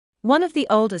One of the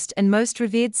oldest and most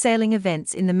revered sailing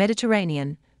events in the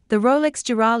Mediterranean, the Rolex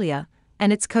Giraglia,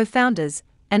 and its co-founders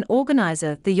and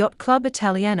organizer, the Yacht Club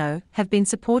Italiano, have been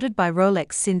supported by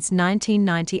Rolex since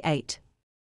 1998.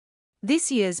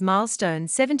 This year's milestone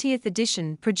 70th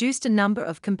edition produced a number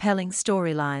of compelling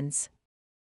storylines.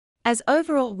 As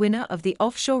overall winner of the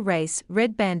offshore race,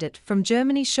 Red Bandit from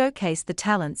Germany showcased the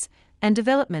talents and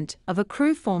development of a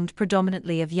crew formed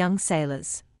predominantly of young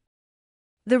sailors.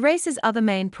 The race's other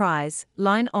main prize,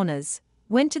 line honours,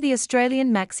 went to the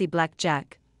Australian maxi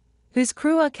Blackjack, whose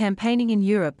crew are campaigning in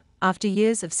Europe after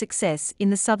years of success in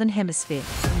the Southern Hemisphere.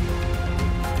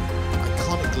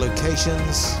 Iconic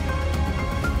locations,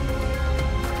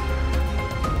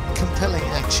 compelling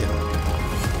action,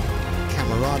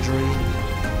 camaraderie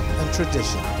and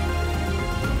tradition,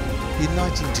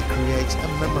 uniting to create a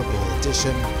memorable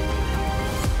edition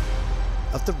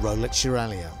of the Rolex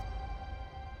Giraglia.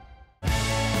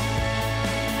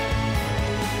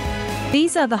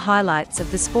 These are the highlights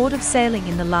of the sport of sailing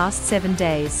in the last 7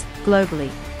 days, globally.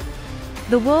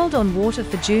 The World on Water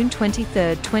for June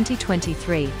 23,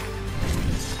 2023.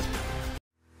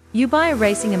 You buy a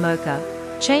racing Imoca,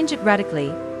 change it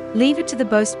radically, leave it to the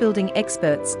boat-building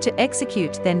experts to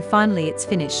execute, then finally it's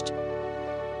finished.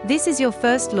 This is your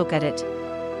first look at it.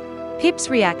 Pip's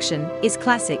reaction is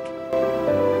classic.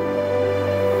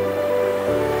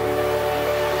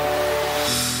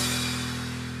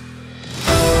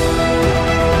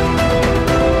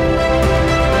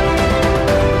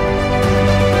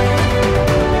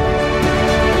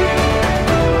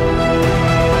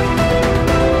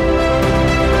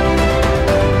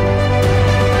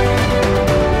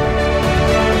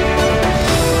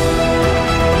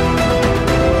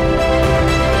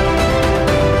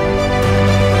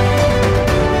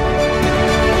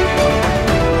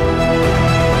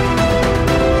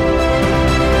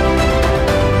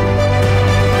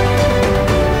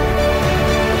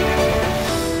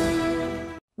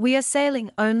 We are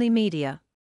Sailing Only Media.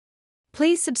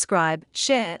 Please subscribe,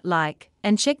 share, like,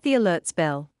 and check the alerts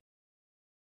bell.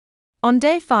 On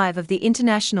day 5 of the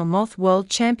International Moth World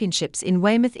Championships in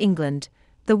Weymouth, England,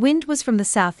 the wind was from the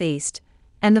southeast,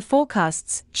 and the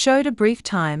forecasts showed a brief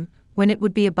time when it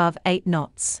would be above 8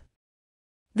 knots.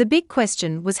 The big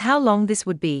question was how long this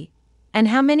would be, and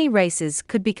how many races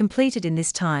could be completed in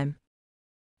this time.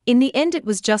 In the end it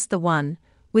was just the one,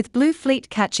 with Blue Fleet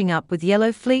catching up with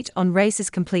Yellow Fleet on races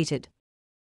completed.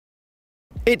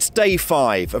 It's day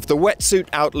 5 of the Wetsuit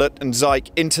Outlet and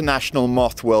Zyke International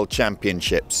Moth World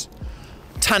Championships.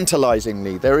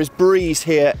 Tantalisingly, there is breeze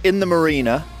here in the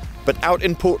marina, but out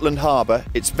in Portland Harbour,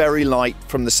 it's very light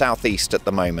from the southeast at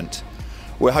the moment.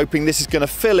 We're hoping this is going to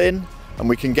fill in and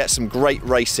we can get some great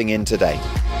racing in today.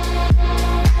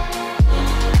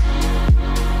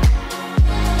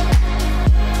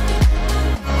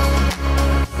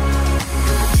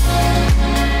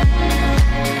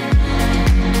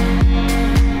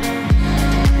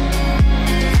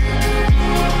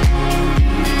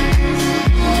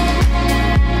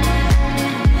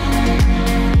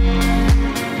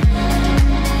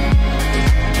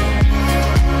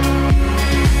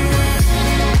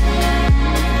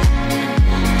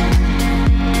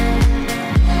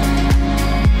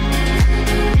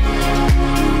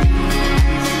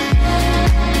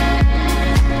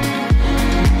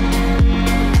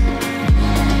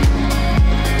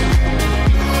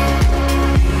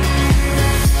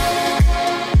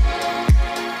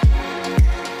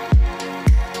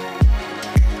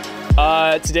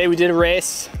 Today we did a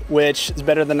race, which is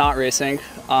better than not racing.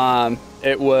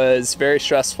 It was very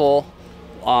stressful,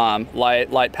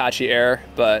 light patchy air,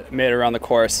 but made it around the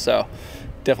course, so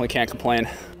definitely can't complain.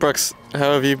 Brooks,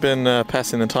 how have you been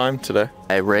passing the time today?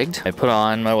 I rigged, I put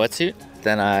on my wetsuit,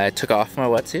 then I took off my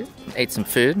wetsuit, ate some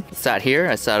food, sat here,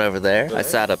 I sat over there, I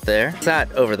sat up there,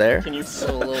 sat over there. Can you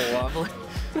still a little wobbly?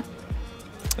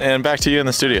 And back to you in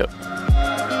the studio.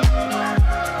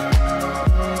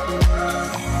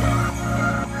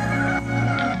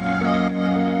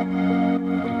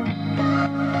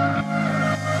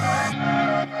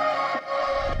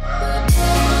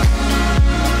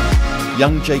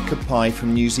 Young Jacob Pye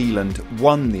from New Zealand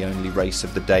won the only race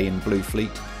of the day in Blue Fleet,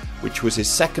 which was his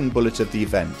second bullet of the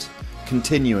event,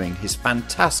 continuing his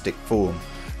fantastic form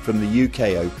from the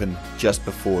UK Open just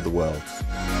before the Worlds.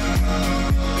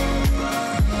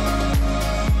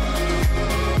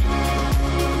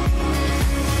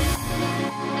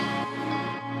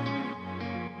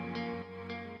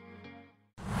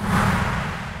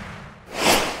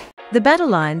 The battle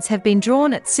lines have been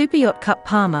drawn at Super Yacht Cup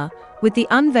Palma, with the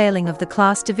unveiling of the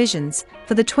class divisions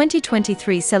for the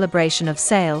 2023 celebration of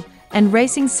sail and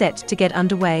racing set to get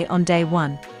underway on day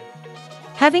 1.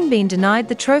 Having been denied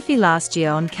the trophy last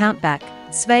year on countback,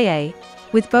 Sverige,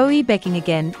 with Boe Becking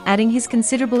again adding his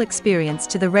considerable experience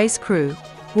to the race crew,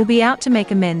 will be out to make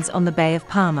amends on the Bay of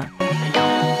Palma.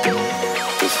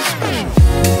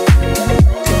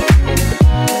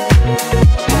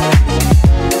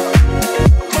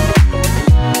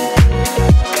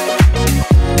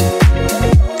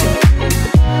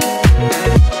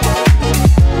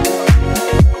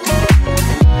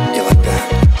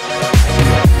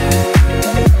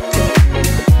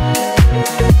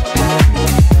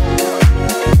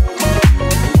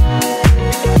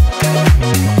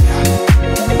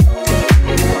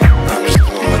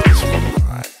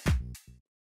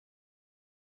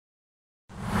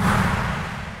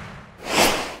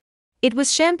 It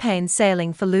was champagne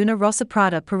sailing for Luna Rossa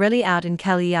Prada Pirelli out in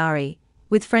Cagliari,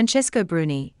 with Francesco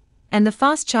Bruni, and the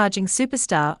fast-charging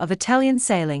superstar of Italian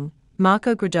sailing,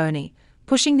 Marco Gradoni,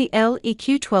 pushing the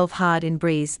LEQ-12 hard in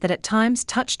breeze that at times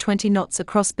touched 20 knots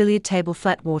across billiard table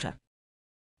flat water.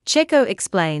 Checo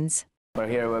explains. We're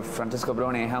here with Francesco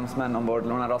Bruni, helmsman on board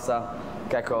Luna Rossa.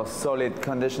 Keiko, solid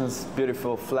conditions,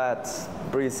 beautiful, flat,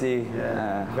 breezy.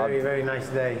 Yeah, very nice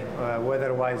day.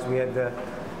 Weather-wise, we had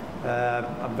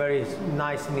a very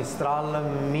nice Mistral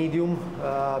medium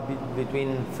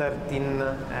between 13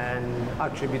 and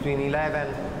actually between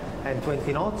 11 and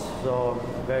 20 knots, so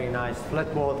very nice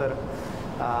flat water.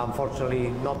 Unfortunately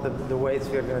not the waves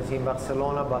we're going to see in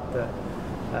Barcelona, but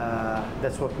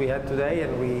that's what we had today,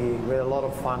 and we had a lot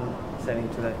of fun sailing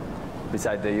today.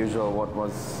 Besides the usual, what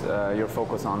was your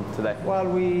focus on today? Well,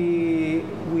 we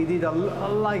did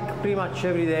like pretty much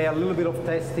every day a little bit of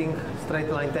testing, straight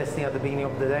line testing at the beginning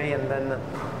of the day, and then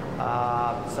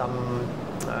some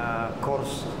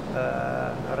course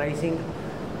racing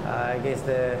against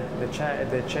the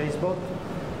chase boat,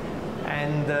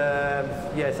 and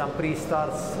yeah, some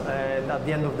pre-starts. And at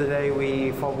the end of the day,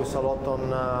 we focus a lot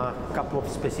on a couple of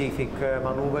specific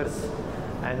maneuvers,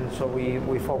 and so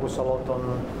we focus a lot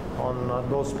on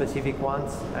those specific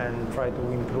ones and try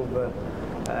to improve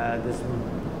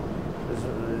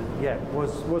yeah,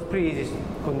 was pretty easy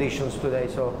conditions today,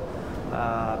 so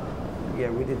yeah,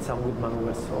 we did some good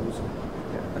maneuvers obviously.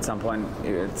 Yeah. At some point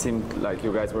it seemed like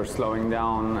you guys were slowing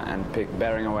down and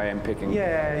bearing away and picking.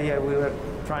 Yeah, we were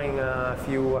trying a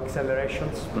few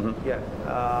accelerations. Yeah,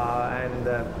 and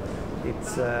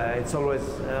it's always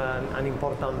an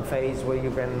important phase where you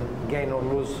can gain or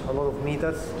lose a lot of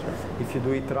meters if you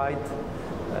do it right.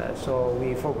 So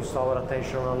we focused our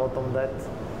attention a lot on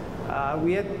that.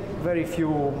 We had very few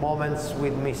moments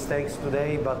with mistakes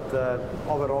today, but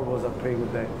overall was a pretty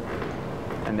good day.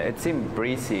 And it seemed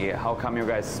breezy. How come you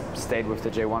guys stayed with the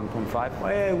J1.5?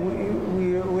 Well,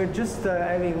 we're just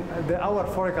having our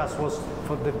forecast was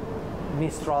for the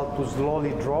Mistral to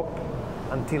slowly drop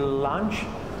until lunch.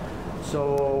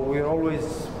 So we're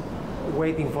always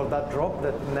waiting for that drop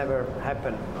that never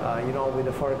happened. You know, with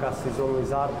the forecast it's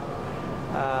always hard.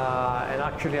 And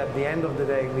actually at the end of the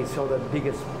day we saw the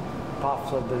biggest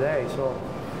puffs of the day. So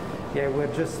yeah,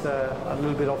 we're just a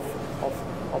little bit of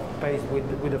pace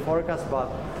with the forecast, but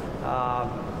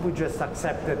we just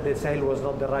accepted the sail was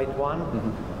not the right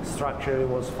one. Structurally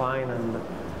was fine and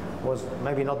was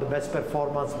maybe not the best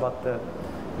performance, but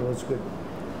it was good.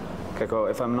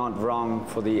 Keiko, if I'm not wrong,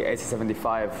 for the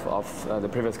AC75 of the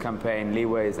previous campaign,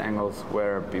 leeways angles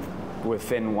were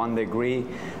within 1 degree.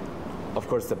 Of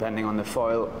course, depending on the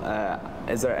foil.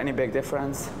 Is there any big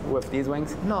difference with these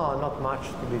wings? No, not much,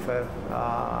 to be fair.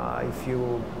 If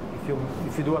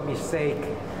you do a mistake,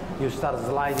 you start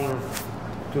sliding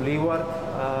to leeward,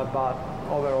 but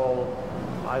overall,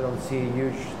 I don't see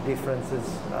huge differences.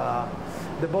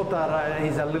 The boat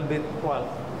is a little bit, well,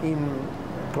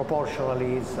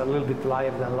 proportionally is a little bit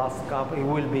lighter than last cup. It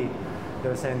will be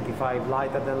the 75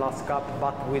 lighter than last cup,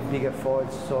 but with bigger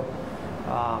foils. So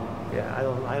yeah,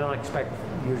 I don't expect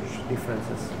huge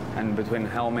differences. And between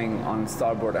helming on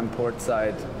starboard and port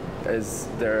side, is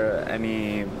there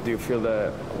any? Do you feel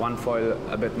the one foil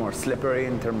a bit more slippery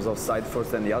in terms of side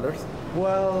force than the others?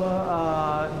 Well,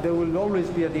 there will always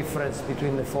be a difference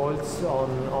between the foils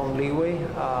on leeway.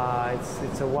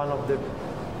 It's one of the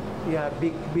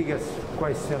biggest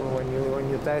question when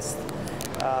you test,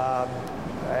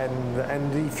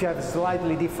 and if you have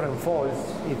slightly different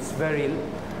foils, it's very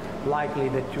likely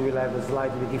that you will have a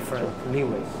slightly different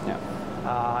leeways. Yeah.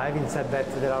 Having said that,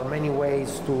 there are many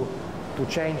ways to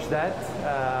change that,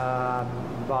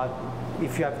 but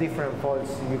if you have different foils,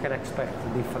 you can expect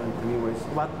different leeways.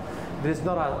 But there's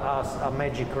not a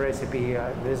magic recipe.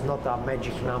 There's not a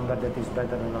magic number that is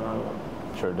better than another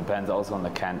one. Sure, depends also on the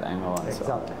cant angle. And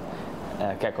exactly. So.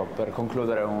 Checco, per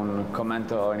concludere un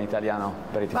commento in italiano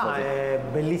per i tifosi.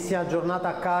 Bellissima giornata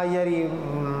a Cagliari,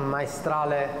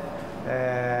 maestrale,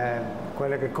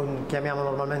 quelle che chiamiamo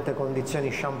normalmente condizioni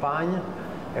champagne,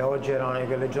 e oggi erano di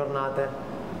quelle giornate,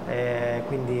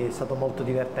 quindi è stato molto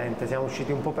divertente. Siamo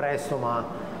usciti un po' presto, ma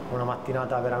una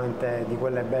mattinata veramente di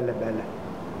quelle belle belle.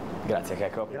 Grazie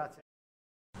Checco. Grazie.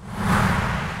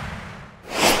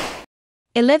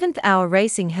 11th Hour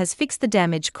Racing has fixed the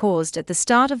damage caused at the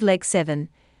start of Leg 7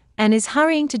 and is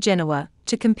hurrying to Genoa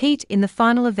to compete in the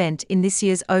final event in this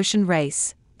year's ocean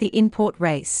race, the import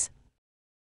race.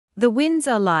 The winds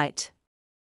are light.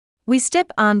 We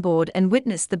step on board and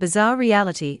witness the bizarre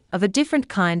reality of a different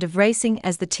kind of racing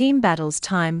as the team battles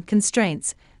time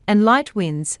constraints and light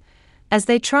winds as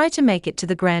they try to make it to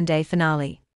the Grande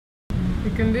finale.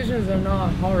 The conditions are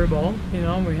not horrible, you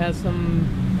know, we had some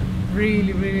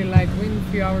really light wind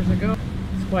a few hours ago.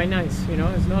 It's quite nice, you know,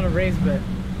 it's not a race, but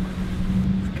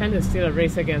it's kind of still a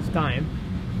race against time.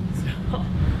 So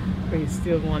we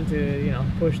still want to, you know,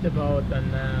 push the boat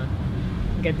and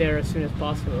get there as soon as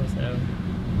possible. So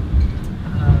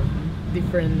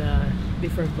different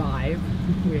vibe.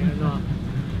 We are not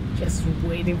just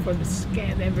waiting for the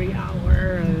scan every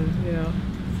hour, and you know,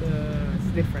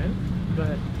 it's different.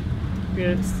 But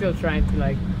we're still trying to,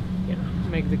 like, you know,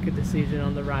 make the good decision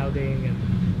on the routing and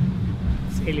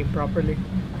sailing properly.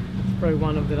 It's probably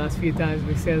one of the last few times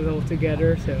we sailed all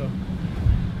together, so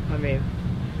I mean,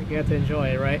 we get to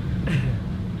enjoy it, right?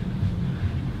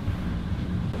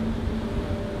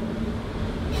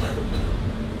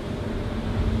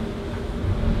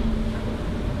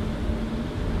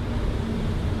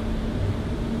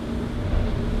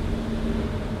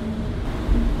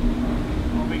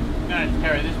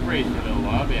 Carry this breeze for a little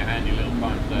while, be a handy little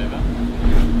time saver.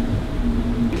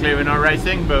 Clearly we're not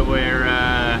racing, but we're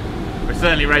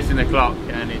certainly racing the clock,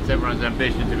 and it's everyone's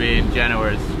ambition to be in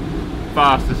Genoa as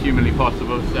fast as humanly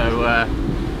possible. So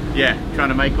yeah, trying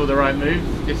to make all the right moves,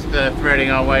 just threading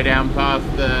our way down past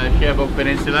the Cherbourg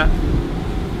Peninsula,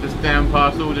 just down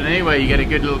past Alderney, where you get a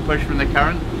good little push from the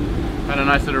current. Had a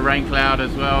nice little rain cloud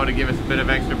as well to give us a bit of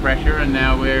extra pressure, and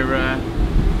now we're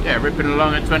yeah, ripping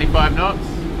along at 25 knots.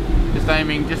 Just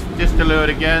aiming just to lure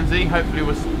the Guernsey.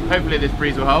 Hopefully this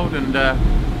breeze will hold, and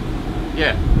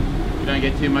yeah, we don't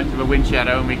get too much of a wind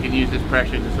shadow, and we can use this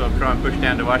pressure to sort of try and push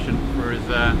down to Ushant for as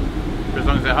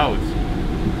long as it holds.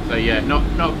 So yeah,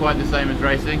 not quite the same as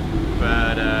racing,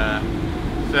 but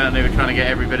certainly we're trying to get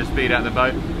every bit of speed out of the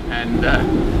boat, and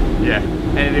yeah,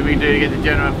 anything we can do to get to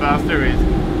Genoa faster is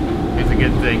a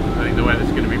good thing. I think the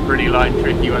weather's going to be pretty light and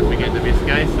tricky once we get to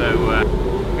Biscay, so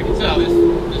we can tell this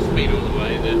speed all the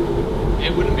way that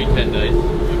it wouldn't be 10 days,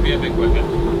 it would be a bit quicker.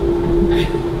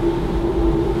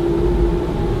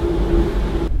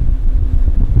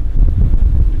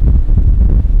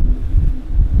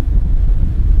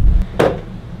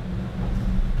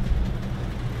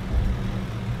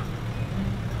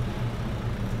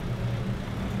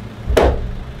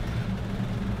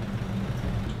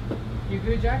 You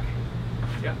good, Jack?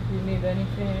 Yeah. You need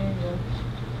anything?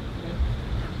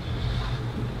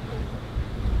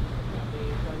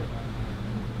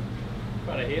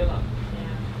 Got a healer.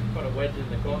 Yeah. Got a wedge in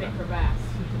the corner. For bass.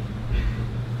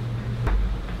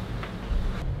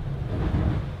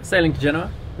 Sailing to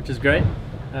Genoa, which is great.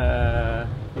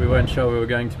 We weren't sure we were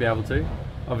going to be able to.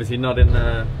 Obviously not in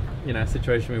the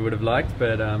situation we would have liked,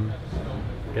 but I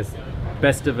guess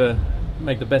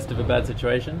make the best of a bad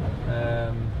situation.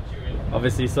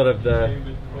 Obviously sort of the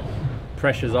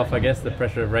pressure's off, I guess, the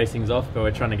pressure of racing's off, but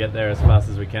we're trying to get there as fast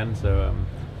as we can, so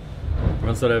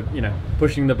everyone's sort of,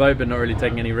 pushing the boat but not really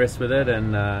taking any risks with it,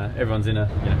 and everyone's in a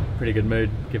pretty good mood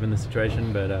given the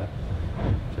situation, but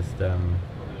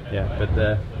yeah, but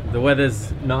the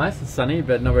weather's nice, it's sunny,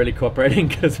 but not really cooperating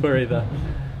because we're either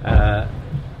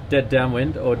dead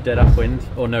downwind or dead upwind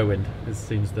or no wind. This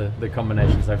seems the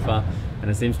combination so far, and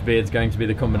it seems to be it's going to be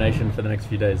the combination for the next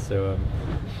few days, so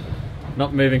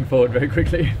not moving forward very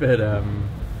quickly, but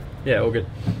yeah, all good.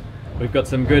 We've got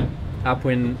some good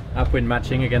upwind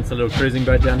matching against a little cruising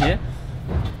boat down here.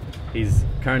 He's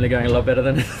currently going a lot better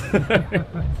than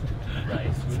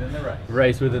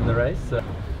race within the race. So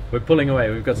we're pulling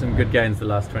away. We've got some good gains the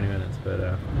last 20 minutes,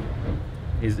 but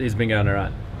he's been going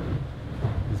alright.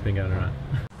 He's been going alright.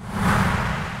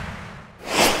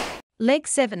 Leg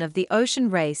 7 of the ocean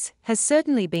race has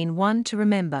certainly been one to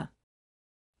remember.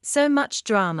 So much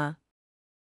drama.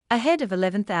 Ahead of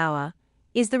 11th hour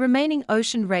is the remaining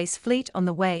ocean race fleet on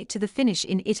the way to the finish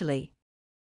in Italy.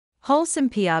 Wholesome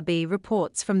PRB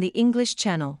reports from the English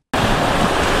Channel.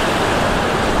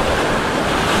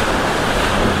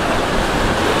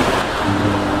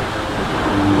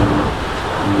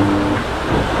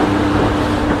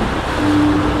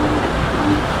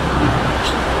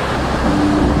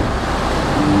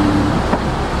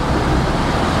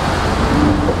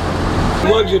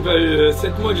 mois que j'ai pas vu,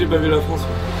 7 mois que j'ai pas vu la France.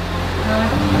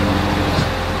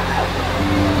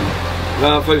 La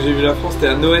dernière fois que j'ai vu la France, c'était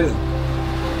à Noël.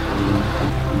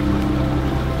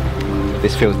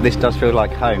 This does feel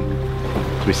like home.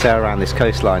 We sail around this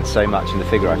coastline so much in the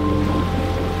Figaro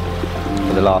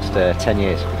for the last 10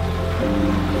 years.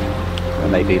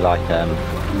 And maybe like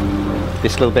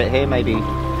this little bit here, maybe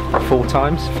 4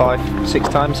 times, 5, 6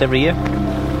 times every year.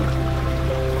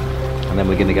 And then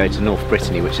we're going to go to North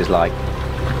Brittany, which is like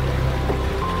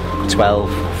 12,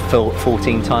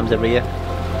 14 times every year.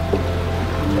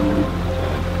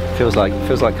 Feels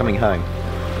like coming home.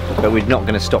 But we're not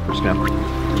going to stop. We're just going to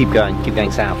keep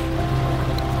going south.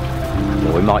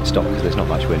 Or we might stop because there's not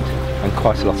much wind and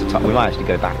quite a lot of time. We might actually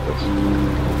go backwards.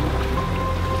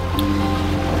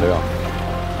 There we are.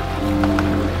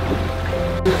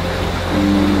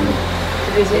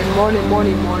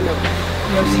 Morning.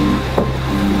 Merci.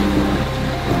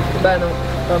 Bah non,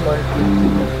 pas mal.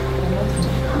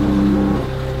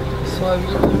 Ils sont à 8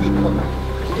 nœuds, je crois.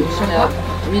 Ils sont à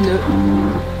 8 nœuds.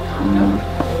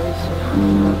 Ils sont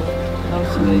dans le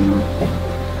soleil.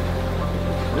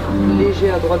 Léger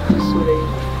à droite du soleil.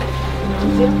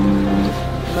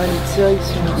 Malitia, ils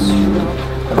sont dessus là.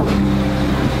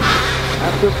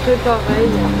 À peu près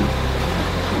pareil.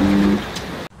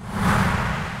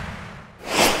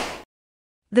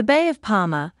 The Bay of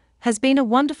Palma has been a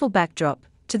wonderful backdrop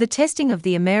to the testing of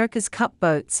the America's Cup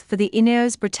boats for the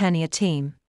Ineos Britannia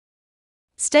team.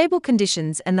 Stable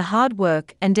conditions and the hard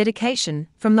work and dedication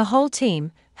from the whole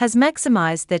team has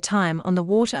maximized their time on the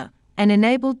water and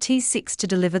enabled T6 to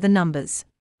deliver the numbers.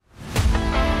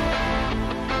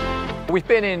 We've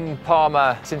been in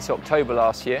Palma since October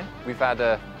last year. We've had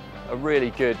a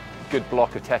really good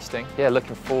block of testing. Yeah,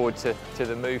 looking forward to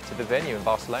the move to the venue in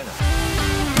Barcelona.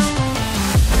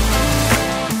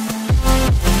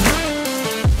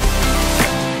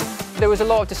 There was a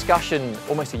lot of discussion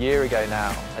almost a year ago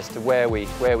now as to where we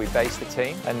base the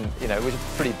team, and you know, it was a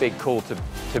pretty big call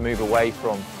to move away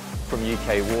from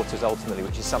UK waters ultimately,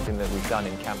 which is something that we've done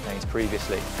in campaigns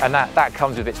previously. And that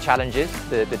comes with its challenges.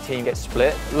 The team gets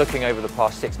split. Looking over the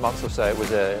past 6 months or so, it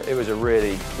was a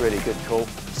really good call.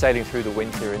 Sailing through the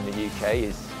winter in the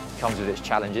UK comes with its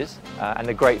challenges. And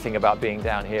the great thing about being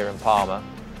down here in Palma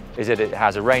is that it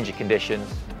has a range of conditions.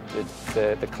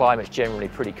 The climate's generally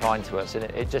pretty kind to us, and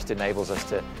it just enables us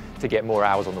to get more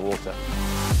hours on the water.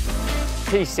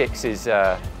 T6 is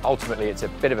ultimately, it's a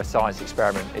bit of a science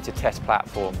experiment. It's a test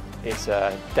platform. It's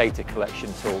a data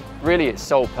collection tool. Really, its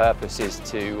sole purpose is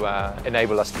to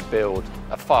enable us to build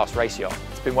a fast race yacht.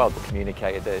 It's been well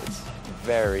communicated that it's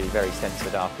very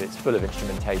censored up. It's full of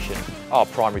instrumentation. Our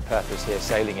primary purpose here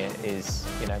sailing it is,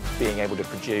 you know, being able to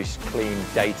produce clean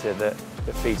data that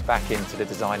feeds back into the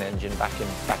design engine back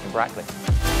in Brackley.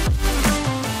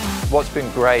 What's been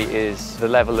great is the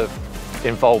level of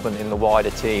involvement in the wider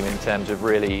team in terms of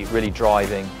really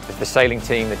driving the sailing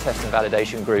team, the test and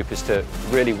validation group, as to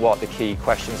really what the key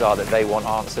questions are that they want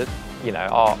answered. You know,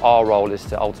 our role is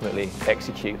to ultimately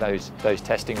execute those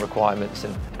testing requirements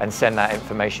and send that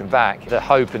information back. The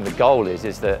hope and the goal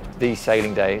is that these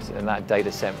sailing days and that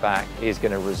data sent back is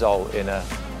going to result in a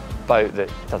boat that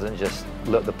doesn't just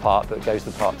look the part but goes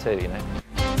the part too, you know.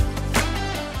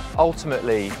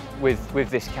 Ultimately, with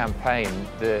this campaign,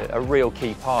 a real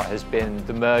key part has been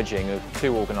the merging of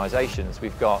 2 organisations.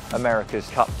 We've got America's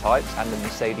Cup types and the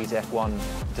Mercedes F1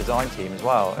 design team as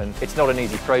well. And it's not an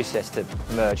easy process to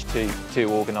merge two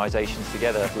organisations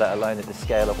together, let alone at the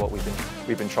scale of what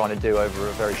we've been trying to do over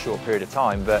a very short period of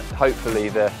time. But hopefully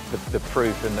the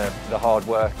proof and the hard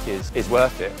work is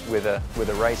worth it with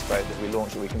a race boat that we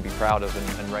launch that we can be proud of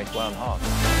and race well and hard.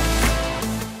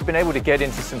 We've been able to get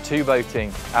into some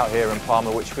 2-boating out here in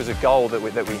Palma, which was a goal that we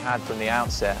had from the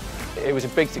outset. It was a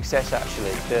big success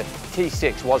actually. The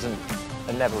T6 wasn't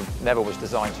and never was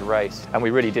designed to race, and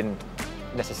we really didn't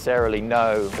necessarily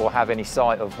know or have any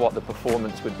sight of what the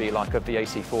performance would be like of the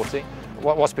AC40.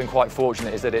 What's been quite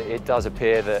fortunate is that it does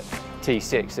appear that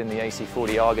T6 and the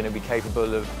AC40 are going to be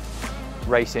capable of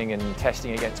racing and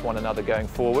testing against one another going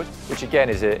forward, which again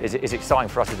is exciting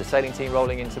for us as a sailing team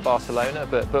rolling into Barcelona,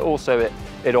 but also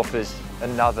it offers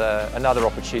another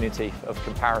opportunity of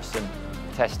comparison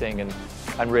testing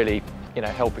and really, you know,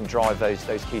 helping drive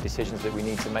those key decisions that we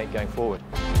need to make going forward.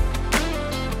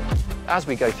 As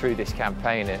we go through this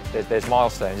campaign, there's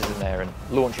milestones, isn't there? And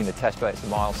launching the test boat is a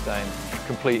milestone,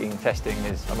 completing testing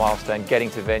is a milestone, getting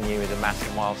to venue is a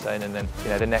massive milestone, and then, you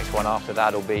know, the next one after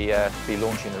that will be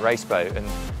launching the race boat. And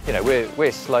you know,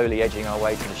 we're slowly edging our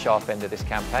way to the sharp end of this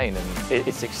campaign, and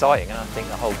it's exciting. And I think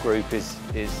the whole group is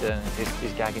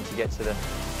gagging to get to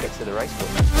the race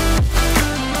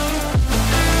boat.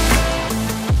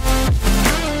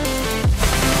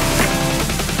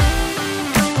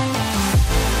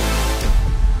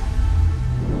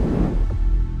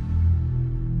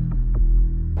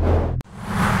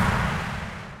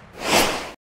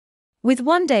 With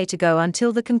 1 day to go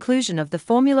until the conclusion of the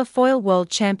Formula Foil World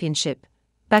Championship,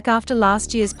 back after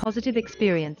last year's positive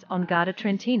experience on Garda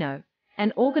Trentino,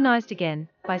 and organised again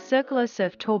by Circolo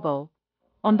Surf Tourbowl,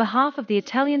 on behalf of the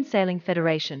Italian Sailing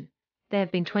Federation, there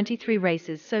have been 23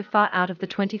 races so far out of the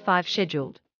 25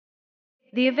 scheduled.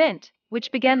 The event,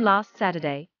 which began last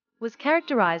Saturday, was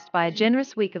characterised by a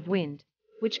generous week of wind,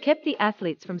 which kept the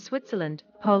athletes from Switzerland,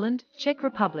 Poland, Czech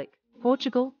Republic,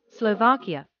 Portugal,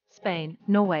 Slovakia, Spain,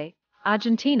 Norway,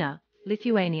 Argentina,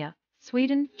 Lithuania,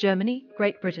 Sweden, Germany,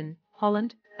 Great Britain,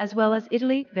 Holland, as well as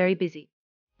Italy very busy.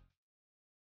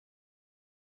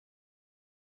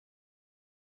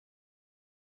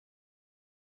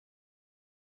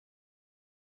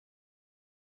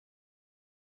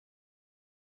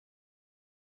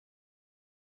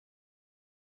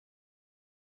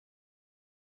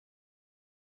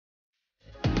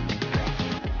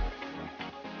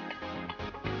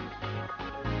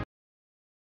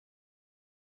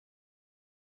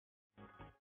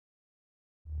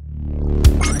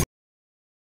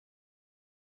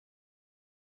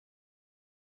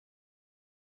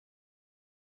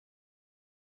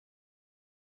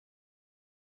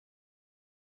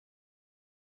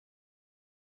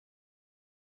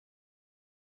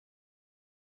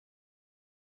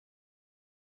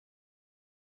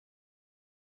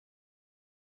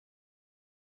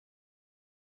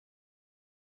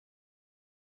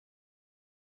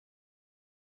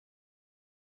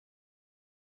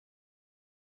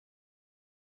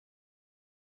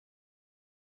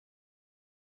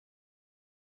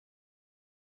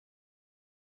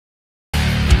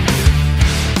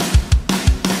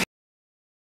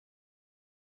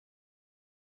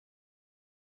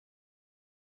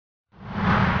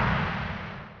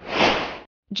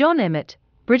 John Emmett,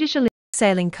 British Olympic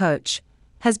sailing coach,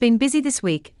 has been busy this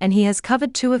week and he has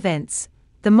covered 2 events,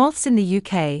 the Moths in the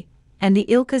UK and the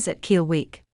Ilkas at Kiel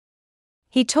Week.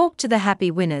 He talked to the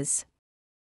happy winners.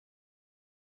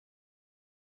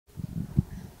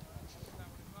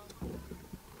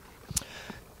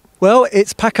 Well,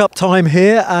 it's pack-up time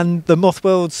here and the Moth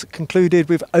World's concluded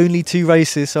with only 2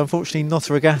 races, so unfortunately not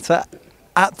a regatta.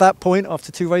 At that point, after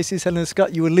 2 races, Helena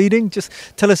Scott, you were leading. Just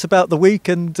tell us about the week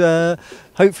and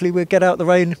hopefully we'll get out the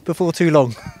rain before too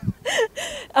long.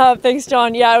 Thanks,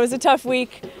 John. Yeah, it was a tough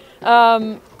week.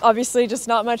 Obviously just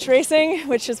not much racing,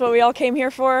 which is what we all came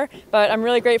here for, but I'm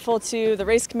really grateful to the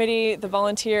race committee, the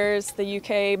volunteers, the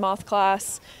UK Moth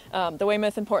class, the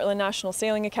Weymouth and Portland National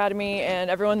Sailing Academy, and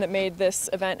everyone that made this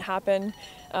event happen.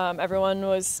 Everyone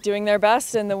was doing their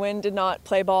best and the wind did not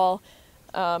play ball.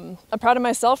 I'm proud of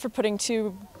myself for putting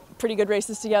 2 pretty good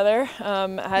races together.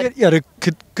 You had a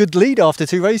good lead after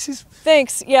 2 races.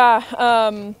 Thanks,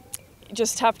 yeah.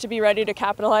 Just have to be ready to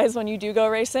capitalize when you do go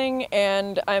racing,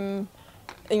 and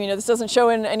this doesn't show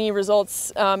in any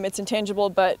results, it's intangible,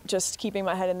 but just keeping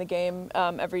my head in the game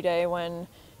every day when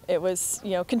it was,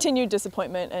 continued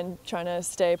disappointment and trying to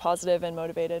stay positive and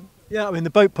motivated. Yeah, I mean, the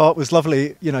boat part was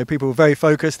lovely, people were very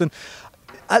focused, and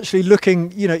actually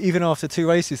looking, even after 2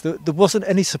 races, there wasn't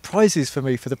any surprises for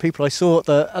me for the people I saw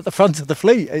at the front of the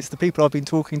fleet. It's the people I've been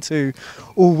talking to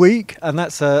all week, and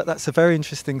that's a very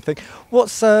interesting thing.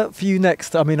 What's for you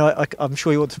next? I mean, I'm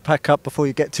sure you want to pack up before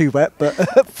you get too wet, but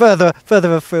further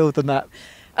afield than that.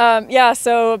 Yeah,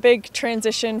 so a big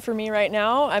transition for me right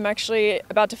now. I'm actually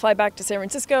about to fly back to San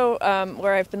Francisco,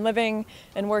 where I've been living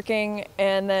and working,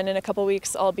 and then in a couple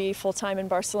weeks I'll be full-time in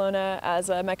Barcelona as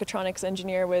a mechatronics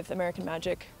engineer with American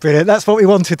Magic. Brilliant, that's what we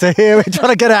wanted to hear. We're trying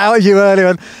to get it out of you earlier,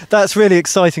 and that's really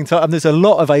exciting. There's a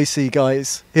lot of AC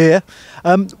guys here.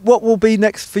 What will be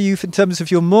next for you in terms of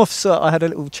your Moths? I had a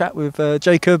little chat with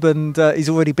Jacob, and he's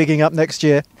already bigging up next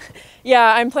year.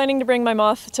 Yeah, I'm planning to bring my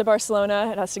Moth to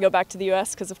Barcelona. It has to go back to the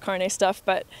US because of carne stuff,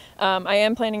 but I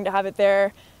am planning to have it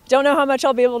there. Don't know how much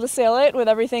I'll be able to sail it with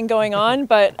everything going on,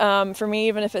 but for me,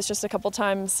 even if it's just a couple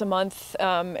times a month,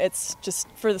 it's just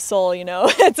for the soul,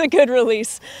 it's a good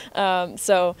release.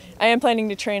 So I am planning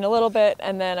to train a little bit,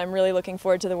 and then I'm really looking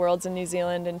forward to the Worlds in New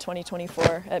Zealand in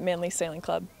 2024 at Manly Sailing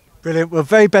Club. Brilliant. Well,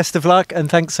 very best of luck,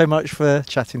 and thanks so much for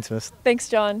chatting to us. Thanks,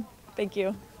 John. Thank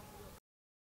you.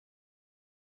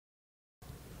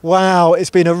 Wow,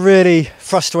 it's been a really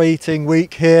frustrating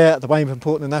week here at the Weymouth and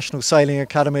Portland National Sailing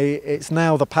Academy. It's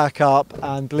now the pack up,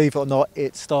 and believe it or not,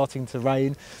 it's starting to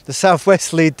rain. The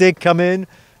southwesterly did come in,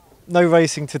 no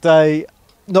racing today.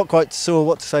 Not quite sure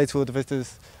what to say to all the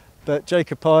visitors, but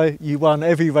Jacob Pye, you won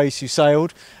every race you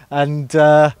sailed, and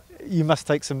you must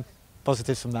take some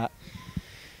positives from that.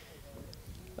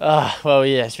 Well,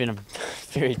 yeah, it's been a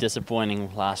very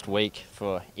disappointing last week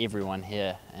for everyone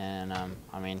here, and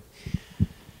I mean,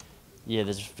 yeah,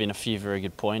 there's been a few very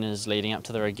good pointers leading up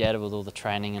to the regatta with all the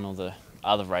training and all the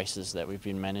other races that we've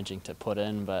been managing to put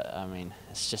in, but I mean,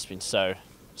 it's just been so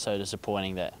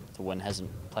disappointing that the wind hasn't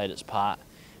played its part.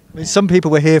 I mean, some people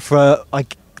were here for, I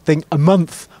think, a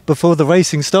month before the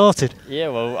racing started. Yeah,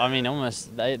 well, I mean,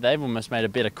 they've almost made a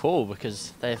better call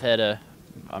because they've had a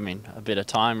better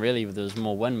time really. There was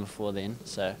more wind before then,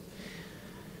 so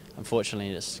unfortunately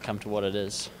it's come to what it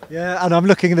is. Yeah, and I'm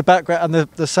looking in the background and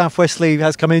the southwesterly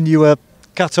has come in. You were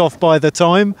cut off by the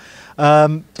time,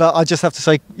 but I just have to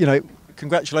say, you know,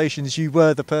 congratulations, you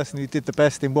were the person who did the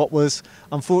best in what was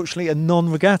unfortunately a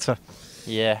non-regatta.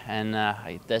 Yeah, and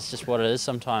that's just what it is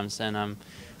sometimes, and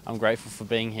I'm grateful for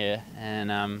being here,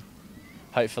 and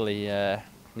hopefully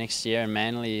next year in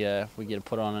Manly we get to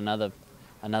put on another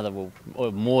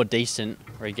or more decent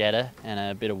regatta and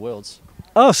a better Worlds.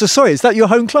 Oh, so sorry, is that your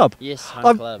home club? Yes,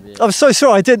 home club, yeah. I'm so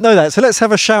sorry, I didn't know that. So let's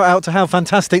have a shout out to how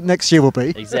fantastic next year will be.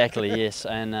 Exactly, yes,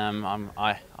 and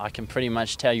I can pretty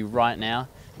much tell you right now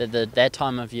that that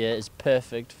time of year is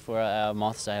perfect for our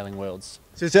moth sailing Worlds.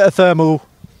 So is it a thermal?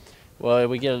 Well,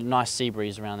 we get a nice sea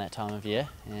breeze around that time of year,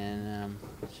 and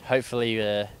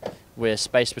hopefully we're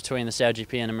spaced between the Sail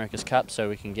GP and America's Cup, so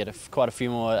we can get quite a few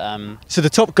more. So the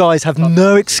top guys have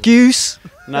no excuse.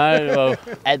 No,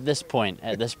 well, at this point,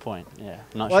 yeah.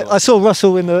 Not sure. I saw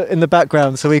Russell in the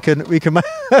background, so we can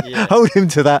Yeah. hold him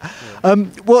to that.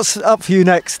 What's up for you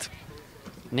next?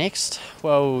 Next,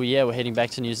 well, yeah, we're heading back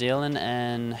to New Zealand,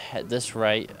 and at this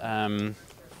rate, I'm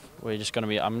just going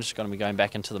to be going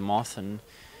back into the Moth, and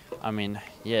I mean,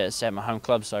 yeah, it's at my home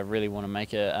club, so I really want to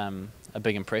make a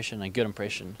big impression, a good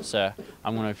impression. So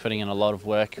I'm going to be putting in a lot of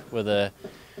work with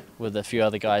a few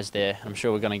other guys there. I'm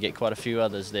sure we're going to get quite a few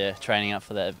others there training up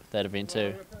for that event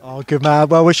too. Oh, good man.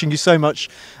 Well, wishing you so much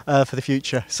for the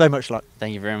future. So much luck.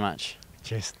 Thank you very much.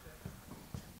 Cheers.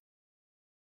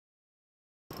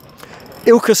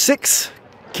 Ilka 6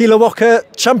 Kilowaka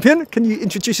champion. Can you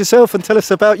introduce yourself and tell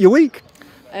us about your week?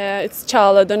 It's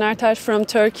Çağla Dönertaş from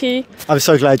Turkey. I'm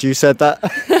so glad you said that.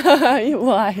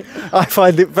 Why? I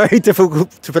find it very difficult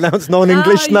to pronounce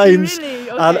non-English names. Really?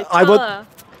 Okay, And I want.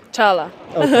 Çağla.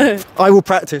 Okay. I will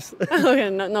practice. Okay,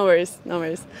 no worries, no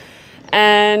worries.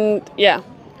 And yeah,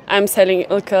 I'm sailing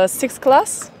Ilka 6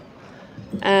 class,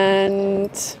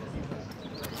 and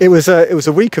It was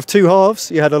a week of two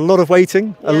halves. You had a lot of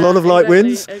waiting, a lot of light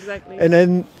winds, exactly. and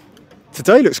then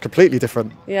today looks completely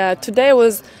different. Yeah, today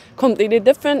was completely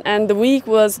different, and the week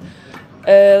was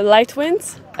light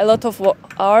winds, a lot of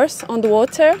hours on the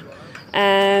water,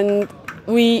 and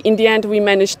in the end we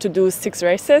managed to do 6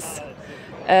 races,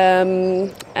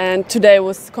 and today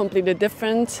was completely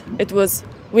different. It was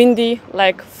windy,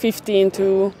 like 15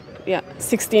 to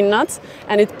 16 knots,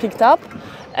 and it picked up.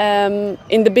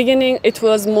 In the beginning it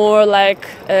was more like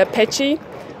patchy,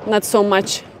 not so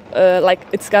much like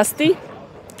it's gusty.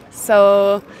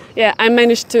 So yeah, I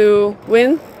managed to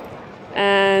win,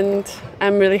 and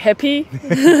I'm really happy.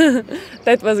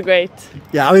 That was great.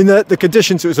 Yeah, I mean the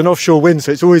conditions, it was an offshore wind,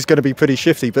 so it's always going to be pretty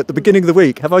shifty. But the beginning of the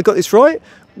week, have I got this right?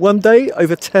 One day,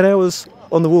 over 10 hours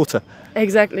on the water.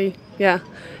 Exactly, yeah.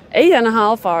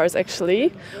 8.5 hours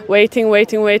actually,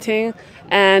 waiting,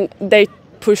 and they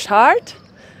pushed hard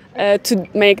to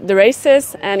make the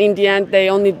races, and in the end they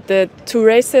only did 2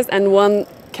 races and 1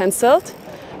 cancelled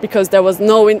because there was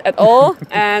no wind at all.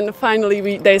 And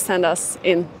finally they sent us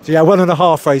in. So yeah,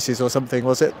 1.5 races or something,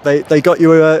 was it? They got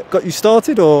you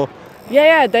started, or?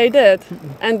 Yeah, they did.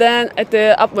 And then at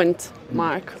the upwind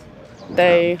mark,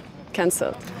 they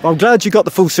cancelled. Well, I'm glad you got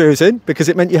the full series in, because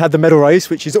it meant you had the medal race,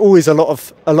 which is always a lot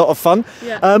of fun.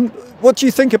 Yeah. What do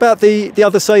you think about the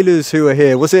other sailors who are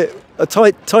here? Was it a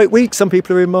tight week? Some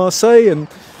people are in Marseille, and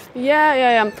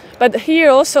Yeah. But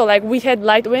here also, like, we had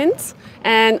light winds,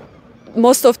 and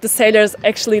most of the sailors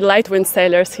actually light wind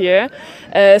sailors here.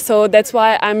 So that's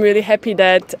why I'm really happy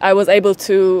that I was able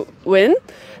to win.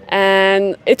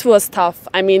 And it was tough.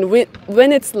 I mean,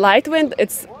 when it's light wind,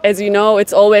 it's, as you know,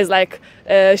 it's always like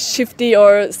shifty,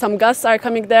 or some gusts are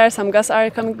coming there, some gusts are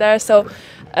coming there. So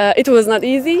it was not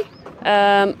easy.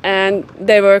 And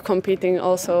they were competing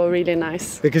also really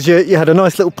nice. Because you had a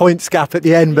nice little points gap at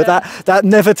the end, but that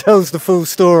never tells the full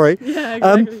story. Yeah,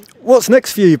 exactly. What's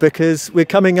next for you? Because we're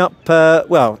coming up,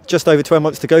 just over 12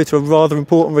 months to go to a rather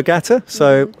important regatta.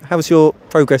 So how's your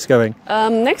progress going?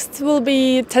 Next will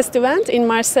be test event in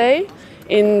Marseille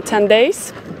in 10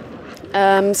 days.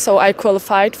 So I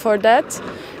qualified for that.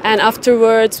 And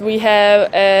afterwards we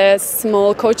have a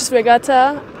small coaches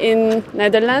regatta in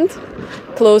Netherlands,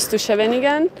 close to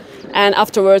Scheveningen. And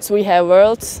afterwards we have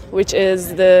Worlds, which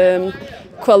is the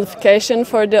qualification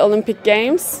for the Olympic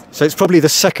Games. So it's probably the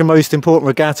second most important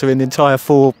regatta in the entire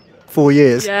four 4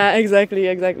 years. Yeah,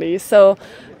 exactly. So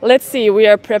let's see, we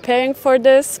are preparing for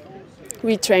this.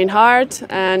 We train hard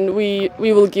and we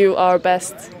will give our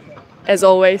best as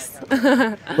always.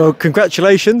 Well,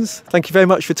 congratulations. Thank you very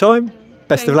much for your time.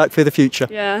 Best of luck for the future.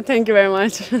 Yeah, thank you very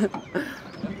much.